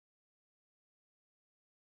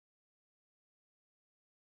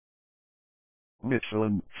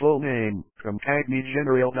Michelin, full name, Compagnie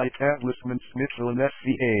Générale d'Établissements Michelin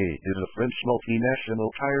SCA, is a French multinational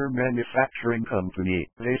tire manufacturing company,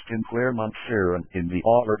 based in Clermont-Ferrand in the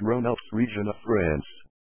Auvergne-Rhône-Alpes region of France.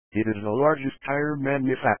 It is the largest tire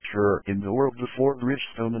manufacturer in the world before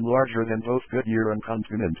Bridgestone and larger than both Goodyear and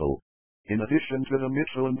Continental. In addition to the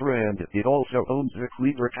Michelin brand, it also owns the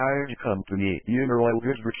Cleaver Tire Company, Uniroyal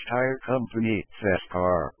Goodrich Tire Company,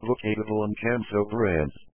 Sascar, Vocable and Camso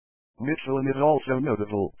brands. Michelin is also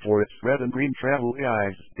notable for its red and green travel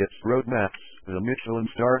guides, its road maps, the Michelin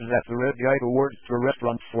stars at the Red Guide Awards for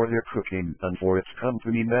restaurants for their cooking, and for its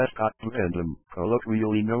company mascot Bibendum,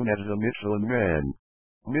 colloquially known as the Michelin Man.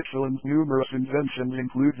 Michelin's numerous inventions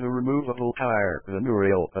include the removable tire, the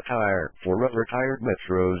Nouriel, a tire for rubber-tired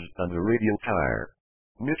metros, and the radial tire.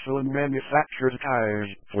 Michelin manufactures tires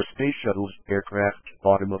for space shuttles, aircraft,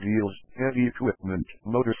 automobiles, heavy equipment,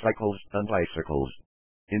 motorcycles, and bicycles.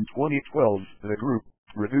 In 2012, the group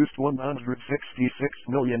produced 166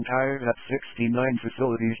 million tires at 69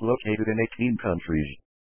 facilities located in 18 countries.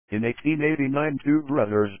 In 1889, two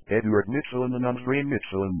brothers, Edouard Michelin and André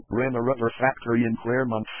Michelin, ran a rubber factory in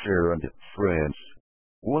Clermont-Ferrand, France.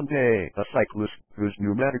 One day, a cyclist, whose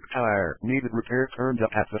pneumatic tire needed repair, turned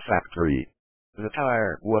up at the factory. The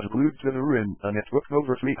tire was glued to the rim, and it took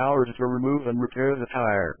over 3 hours to remove and repair the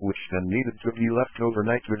tire, which then needed to be left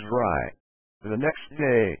overnight to dry. The next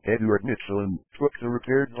day, Edouard Michelin took the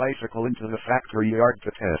repaired bicycle into the factory yard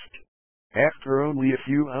to test. After only a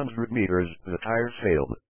few hundred meters, the tire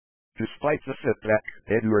failed. Despite the setback,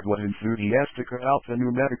 Edouard was enthusiastic about the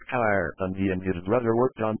pneumatic tire, and he and his brother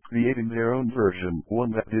worked on creating their own version,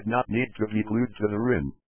 one that did not need to be glued to the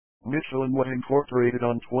rim. Michelin was incorporated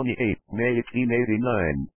on 28 May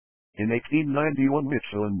 1889. In 1891,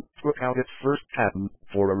 Michelin took out its first patent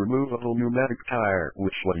for a removable pneumatic tire,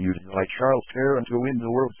 which was used by Charles Tyre to win the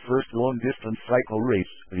world's first long-distance cycle race,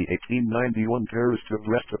 the 1891 Paris to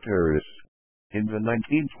Brest to Paris. In the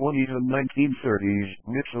 1920s and 1930s,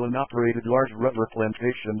 Michelin operated large rubber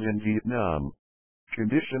plantations in Vietnam.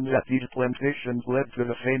 Conditions at these plantations led to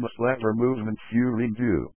the famous lever movement Furin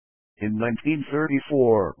Du. In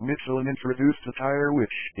 1934, Michelin introduced a tire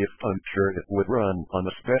which, if punctured, would run on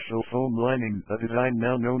a special foam lining, a design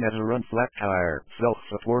now known as a run-flat tire,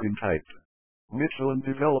 self-supporting type. Michelin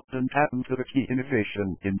developed and patented a key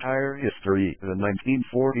innovation in tire history, the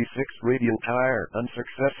 1946 radial tire, and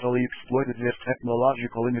successfully exploited this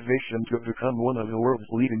technological innovation to become one of the world's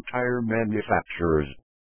leading tire manufacturers.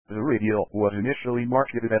 The radial was initially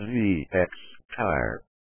marketed as the X tire.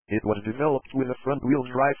 It was developed with a front-wheel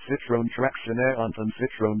drive Citroën traction element and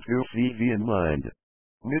Citroën 2CV in mind.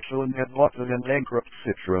 Michelin had bought the then-bankrupt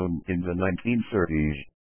Citroën in the 1930s.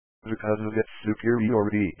 Because of its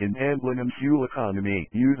superiority in handling and fuel economy,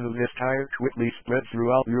 use of this tire quickly spread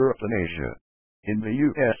throughout Europe and Asia. In the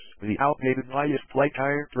US, the outdated bias-ply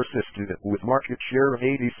tire persisted, with market share of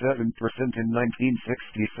 87% in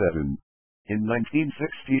 1967. In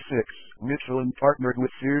 1966, Michelin partnered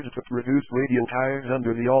with Sears to produce radial tires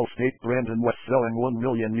under the Allstate brand and was selling 1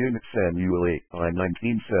 million units annually by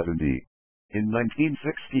 1970. In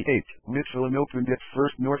 1968, Michelin opened its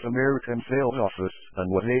first North American sales office,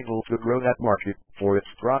 and was able to grow that market for its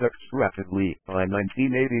products rapidly. By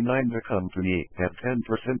 1989, the company had 10%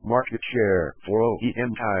 market share for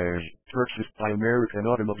OEM tires, purchased by American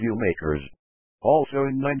automobile makers. Also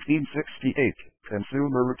in 1968,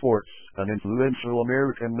 Consumer Reports, an influential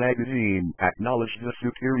American magazine, acknowledged the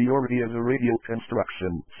superiority of the radial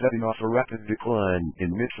construction, setting off a rapid decline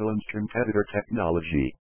in Michelin's competitor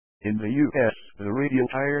technology. In the US, the radial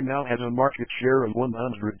tire now has a market share of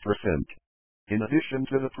 100%. In addition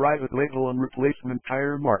to the private label and replacement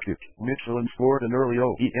tire market, Michelin scored an early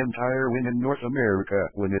OEM tire win in North America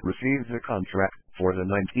when it received the contract for the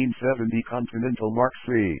 1970 Continental Mark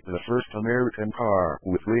III, the first American car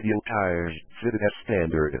with radial tires, fitted as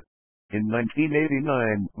standard. In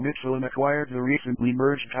 1989, Michelin acquired the recently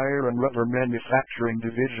merged tire and rubber manufacturing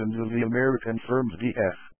divisions of the American firms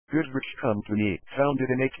B.F. Goodrich Company, founded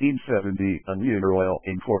in 1870, and Uniroyal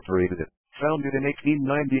Incorporated, founded in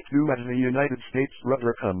 1892 as the United States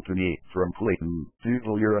Rubber Company, from Clayton,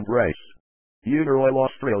 Dubilier and Rice. Uniroyal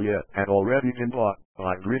Australia had already been bought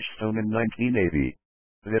by Bridgestone in 1980.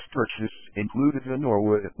 This purchase included the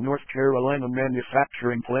Norwood, North Carolina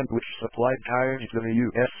manufacturing plant which supplied tires to the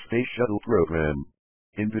U.S. Space Shuttle program.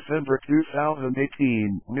 In December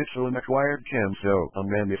 2018, Michelin acquired Camso, a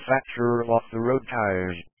manufacturer of off-the-road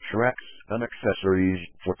tires, tracks, and accessories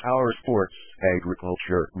for power sports,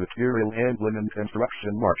 agriculture, material handling and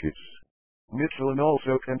construction markets. Michelin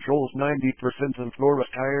also controls 90% of Taurus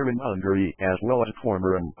Tire in Hungary, as well as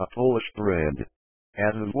Cormoran, a Polish brand.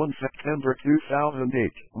 As of 1 September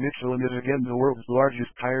 2008, Michelin is again the world's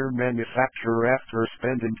largest tire manufacturer after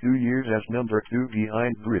spending 2 years as number 2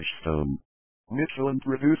 behind Bridgestone. Michelin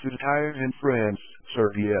produces tires in France,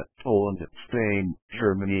 Serbia, Poland, Spain,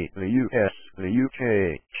 Germany, the US, the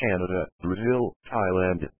UK, Canada, Brazil,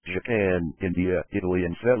 Thailand, Japan, India, Italy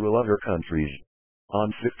and several other countries.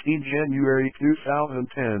 On 15 January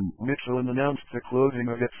 2010, Michelin announced the closing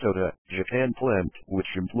of its Ota, Japan plant, which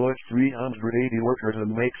employs 380 workers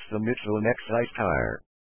and makes the Michelin X-Ice tire.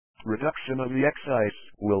 Production of the X-Ice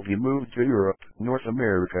will be moved to Europe, North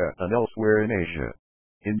America and elsewhere in Asia.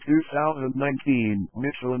 In 2019,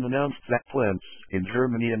 Michelin announced that plants in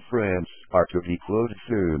Germany and France are to be closed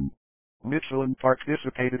soon. Michelin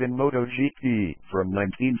participated in MotoGP from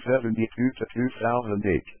 1972 to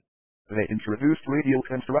 2008. They introduced radial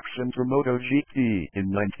construction for MotoGP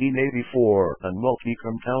in 1984 and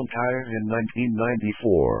multi-compound tires in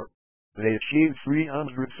 1994. They achieved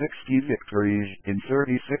 360 victories in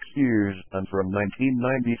 36 years, and from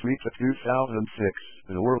 1993 to 2006,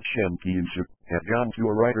 the World Championship had gone to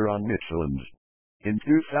a rider on Michelin's. In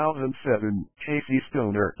 2007, Casey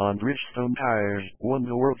Stoner on Bridgestone tires won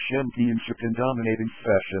the World Championship in dominating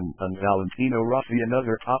fashion, and Valentino Rossi and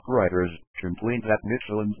other top riders complained that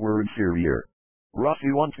Michelin's were inferior.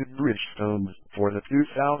 Rossi wanted Bridgestone's for the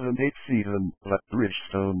 2008 season, but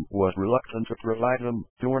Bridgestone was reluctant to provide them.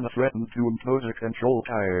 Dorna threatened to impose a control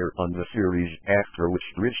tire on the series, after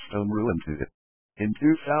which Bridgestone relented. In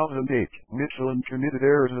 2008, Michelin committed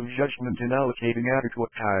errors of judgment in allocating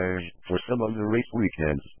adequate tires for some of the race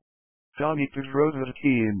weekends. Tony Pedrosa's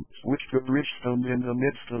team switched to Bridgestone in the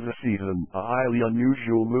midst of the season, a highly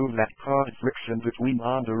unusual move that caused friction between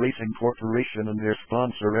Honda Racing Corporation and their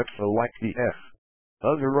sponsor Repsol YPF.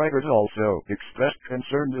 Other riders also expressed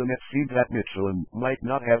concerns, and it seemed that Michelin might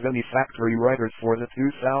not have any factory riders for the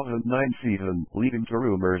 2009 season, leading to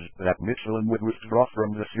rumors that Michelin would withdraw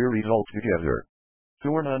from the series altogether.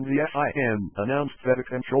 Dorna and the FIM announced that a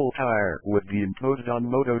control tire would be imposed on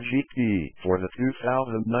MotoGP for the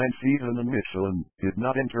 2009 season, and Michelin did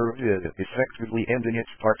not enter a bid, effectively ending its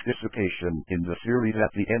participation in the series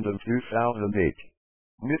at the end of 2008.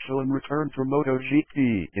 Michelin returned to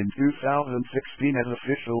MotoGP in 2016 as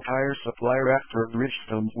official tire supplier after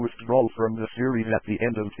Bridgestone's withdrawal from the series at the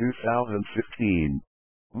end of 2015.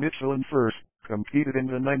 Michelin first competed in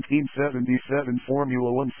the 1977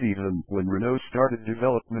 Formula One season when Renault started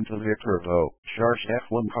development of their turbo-charged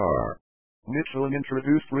F1 car. Michelin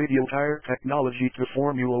introduced radial tire technology to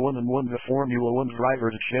Formula One and won the Formula One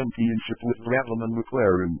Drivers' Championship with Brabham and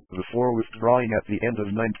McLaren, before withdrawing at the end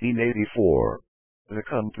of 1984. The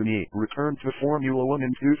company returned to Formula One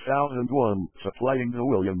in 2001, supplying the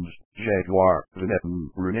Williams, Jaguar,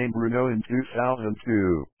 Benetton, renamed Renault in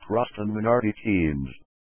 2002, Prost and Minardi teams.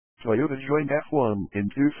 Toyota joined F1 in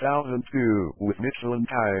 2002 with Michelin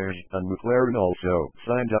tires, and McLaren also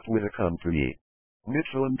signed up with the company.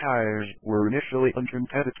 Michelin tires were initially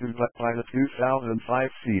uncompetitive, but by the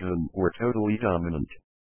 2005 season were totally dominant.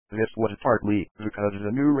 This was partly because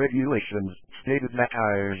the new regulations stated that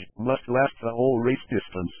tires must last the whole race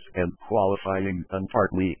distance and qualifying, and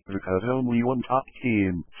partly because only one top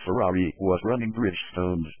team, Ferrari, was running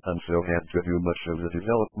Bridgestones, and so had to do much of the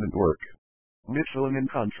development work. Michelin, in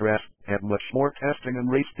contrast, had much more testing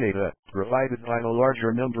and race data provided by the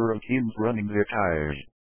larger number of teams running their tires.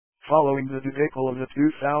 Following the debacle of the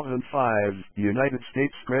 2005 United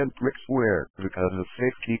States Grand Prix, where, because of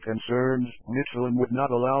safety concerns, Michelin would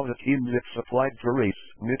not allow the teams it supplied to race,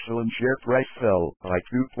 Michelin's share price fell by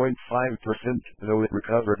 2.5%, though it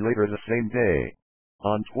recovered later the same day.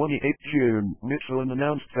 On 28 June, Michelin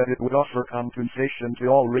announced that it would offer compensation to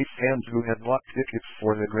all race fans who had bought tickets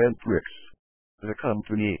for the Grand Prix. The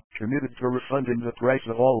company committed to refunding the price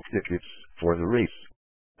of all tickets for the race.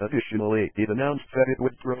 Additionally, it announced that it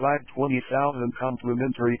would provide 20,000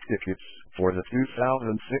 complimentary tickets for the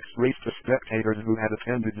 2006 race to spectators who had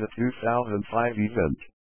attended the 2005 event.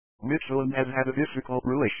 Michelin has had a difficult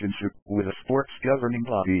relationship with the sports governing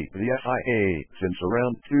body, the FIA, since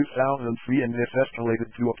around 2003, and this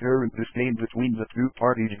escalated to apparent disdain between the two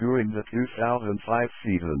parties during the 2005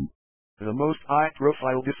 season. The most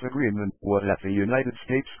high-profile disagreement was at the United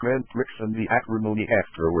States Grand Prix and the acrimony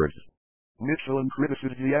afterwards. Michelin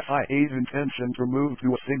criticized the FIA's intention to move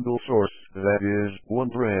to a single source, that is, one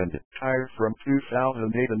brand, Tyre, from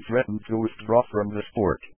 2008, and threatened to withdraw from the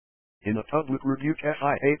sport. In a public rebuke,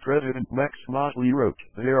 FIA President Max Mosley wrote,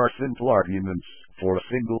 "There are simple arguments for a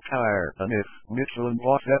single tire, and if Michelin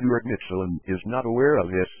boss Edward Michelin is not aware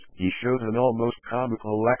of this, he shows an almost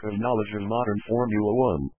comical lack of knowledge of modern Formula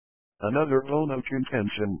One." Another bone of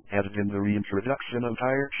contention has been the reintroduction of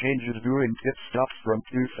tire changes during pit stops from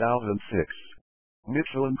 2006.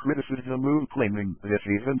 Michelin criticized the move, claiming this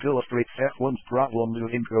event illustrates F1's problems of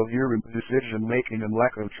incoherent decision-making and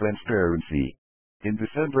lack of transparency. In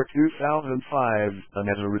December 2005, and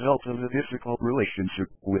as a result of the difficult relationship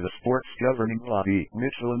with a sports governing body,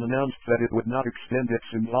 Michelin announced that it would not extend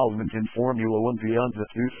its involvement in Formula One beyond the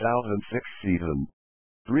 2006 season.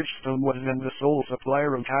 Bridgestone was then the sole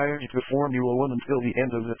supplier of tires to Formula One until the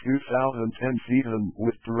end of the 2010 season,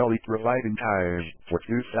 with Pirelli providing tires for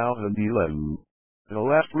 2011. The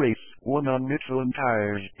last race won on Michelin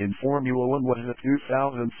tires in Formula One was the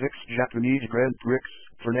 2006 Japanese Grand Prix.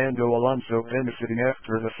 Fernando Alonso, benefiting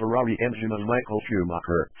after the Ferrari engine of Michael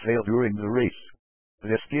Schumacher failed during the race.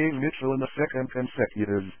 This gave Michelin a second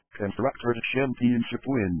consecutive Constructors' Championship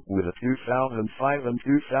win with a 2005 and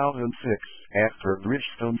 2006, after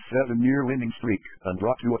Bridgestone's 7-year winning streak, and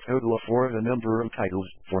brought to a total of 4 the number of titles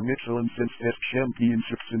for Michelin since this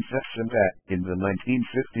championship's inception. That, in the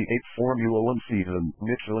 1958 Formula One season,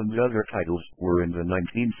 Michelin's other titles were in the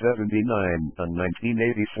 1979 and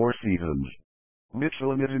 1984 seasons.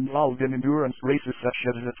 Michelin is involved in endurance races such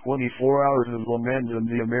as the 24 Hours of Le Mans and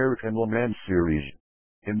the American Le Mans Series.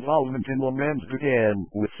 Involvement in Le Mans began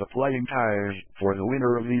with supplying tires for the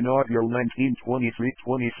winner of the inaugural 1923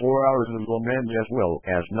 24 Hours of Le Mans as well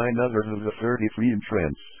as 9 others of the 33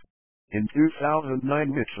 entrants. In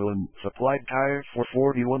 2009 Michelin supplied tires for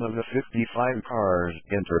 41 of the 55 cars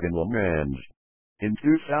entered in Le Mans. In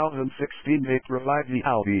 2016 they provide the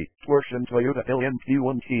Audi, Porsche and Toyota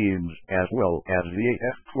LMP1 teams, as well as the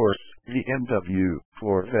AF Corse, BMW,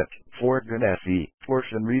 Corvette, Ford Ganassi,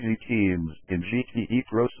 Porsche and Risi teams in GTE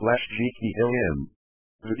Pro/GTLM.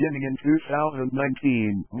 Beginning in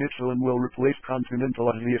 2019, Michelin will replace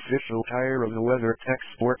Continental as the official tire of the WeatherTech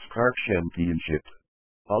Sports Car Championship.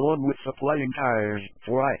 Along with supplying tires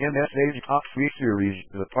for INSA's Top 3 Series,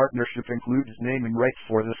 the partnership includes naming rights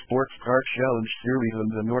for the Sports Car Challenge Series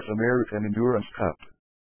and the North American Endurance Cup.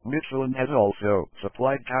 Michelin has also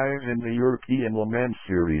supplied tires in the European Le Mans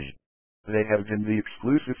Series. They have been the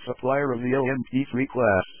exclusive supplier of the LMP3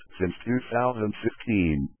 class since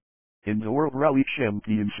 2015. In the World Rally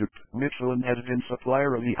Championship, Michelin has been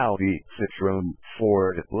supplier of the Audi, Citroën,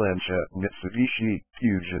 Ford, Lancia, Mitsubishi,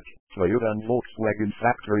 Peugeot, Toyota and Volkswagen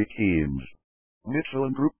factory teams.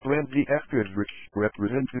 Michelin Group brand DF Goodrich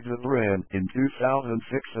represented the brand in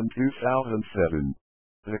 2006 and 2007.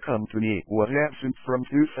 The company was absent from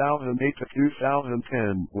 2008 to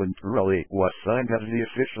 2010 when Pirelli was signed as the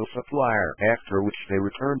official supplier, after which they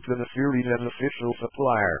returned to the series as official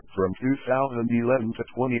supplier from 2011 to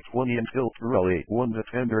 2020 until Pirelli won the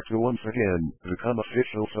tender to once again become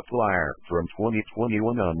official supplier from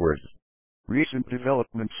 2021 onwards. Recent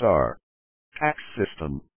developments are tax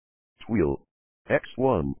system, Twill,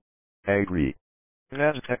 X1, Agri,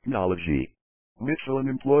 VAS technology. Michelin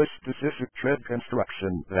employs specific tread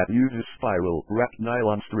construction that uses spiral-wrapped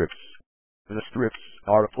nylon strips. The strips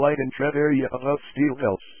are applied in tread area above steel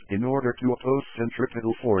belts in order to oppose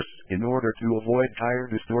centripetal force in order to avoid tire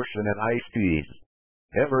distortion at high speeds.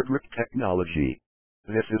 Evergrip technology.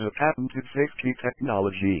 This is a patented safety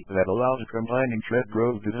technology that allows combining tread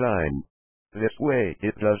groove design. This way,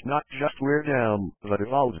 it does not just wear down, but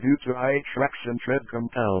evolves due to high traction tread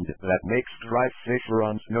compound that makes drive safer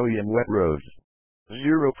on snowy and wet roads.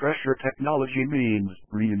 Zero pressure technology means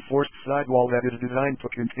reinforced sidewall that is designed to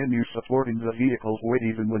continue supporting the vehicle's weight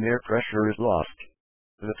even when air pressure is lost.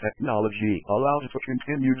 The technology allows to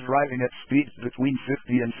continue driving at speeds between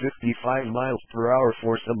 50 and 55 miles per hour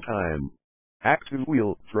for some time. Active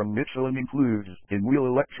wheel from Michelin includes in-wheel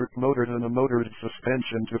electric motors and a motorized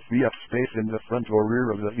suspension to free up space in the front or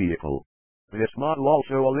rear of the vehicle. This model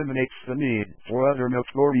also eliminates the need for other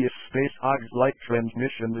notorious space hogs like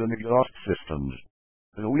transmissions and exhaust systems.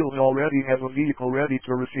 The wheels already have a vehicle ready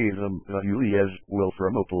to receive them. The Julias will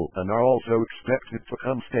from Opel and are also expected to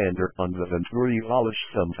come standard on the Venturi Volage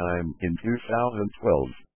sometime in 2012.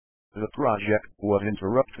 The project was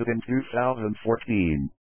interrupted in 2014.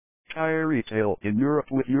 Tire retail in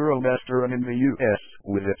Europe with Euromaster and in the US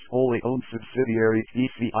with its wholly owned subsidiary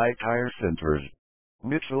TCI Tire Centers.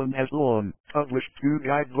 Michelin has long published 2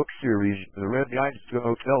 guidebook series, the Red Guides to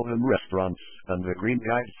Hotels and Restaurants and the Green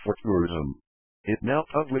Guides for Tourism. It now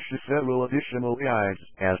publishes several additional guides,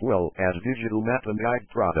 as well as digital map and guide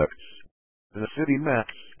products. The city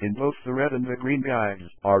maps, in both the red and the green guides,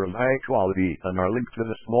 are of high quality and are linked to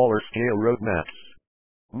the smaller scale road maps.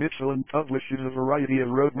 Michelin publishes a variety of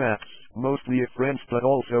road maps, mostly of France but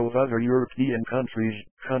also of other European countries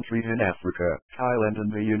in Africa, Thailand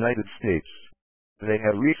and the United States. They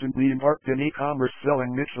have recently embarked in e-commerce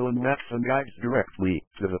selling Michelin maps and guides directly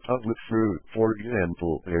to the public through, for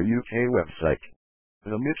example, their UK website.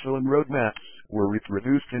 The Michelin road maps were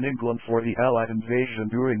reproduced in England for the Allied invasion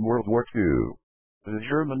during World War II. The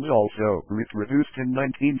Germans also reproduced in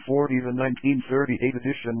 1940 the 1938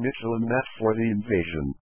 edition Michelin maps for the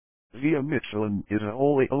invasion. Via Michelin is a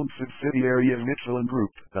wholly owned subsidiary of Michelin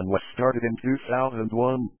Group and was started in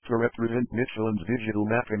 2001 to represent Michelin's digital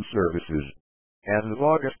mapping services. As of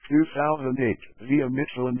August 2008, Via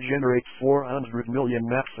Michelin generates 400 million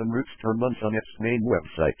maps and routes per month on its main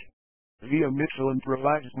website. Via Michelin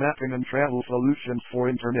provides mapping and travel solutions for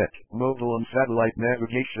internet, mobile and satellite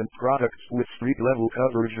navigation products with street-level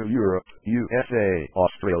coverage of Europe, USA,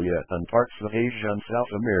 Australia, and parts of Asia and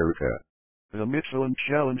South America. The Michelin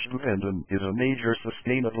Challenge Bibendum is a major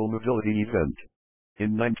sustainable mobility event.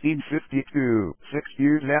 In 1952, 6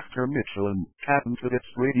 years after Michelin patented its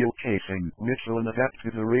radial casing, Michelin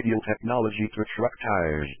adapted the radial technology to truck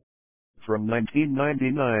tires. From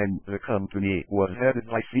 1999, the company was headed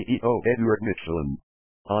by CEO Edward Michelin.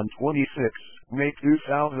 On 26 May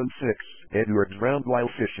 2006, Edward drowned while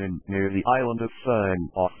fishing near the island of Tyre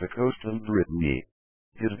off the coast of Brittany.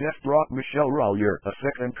 His death brought Michel Rollier, a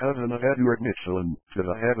second cousin of Edward Michelin, to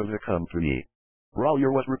the head of the company.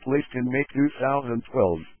 Rollier was replaced in May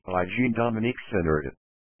 2012 by Jean-Dominique Senard.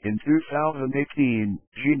 In 2018,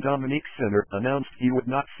 Jean-Dominique Senard announced he would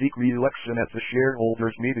not seek re-election at the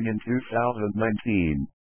shareholders' meeting in 2019.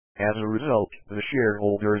 As a result, the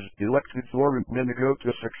shareholders elected Laurent Ménigaud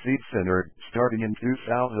to succeed Senard, starting in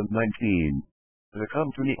 2019. The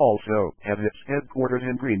company also has its headquarters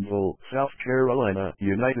in Greenville, South Carolina,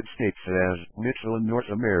 United States as Michelin North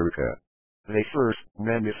America. They first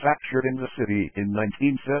manufactured in the city in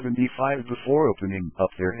 1975 before opening up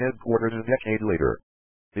their headquarters a decade later.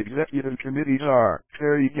 Executive committees are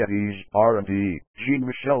Terry Geddes, R&D,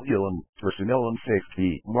 Jean-Michel Gillen, Personnel and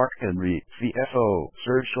Safety, Mark Henry, CFO,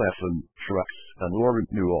 Serge Schlaffen, Trucks, and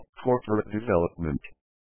Laurent Newell, Corporate Development.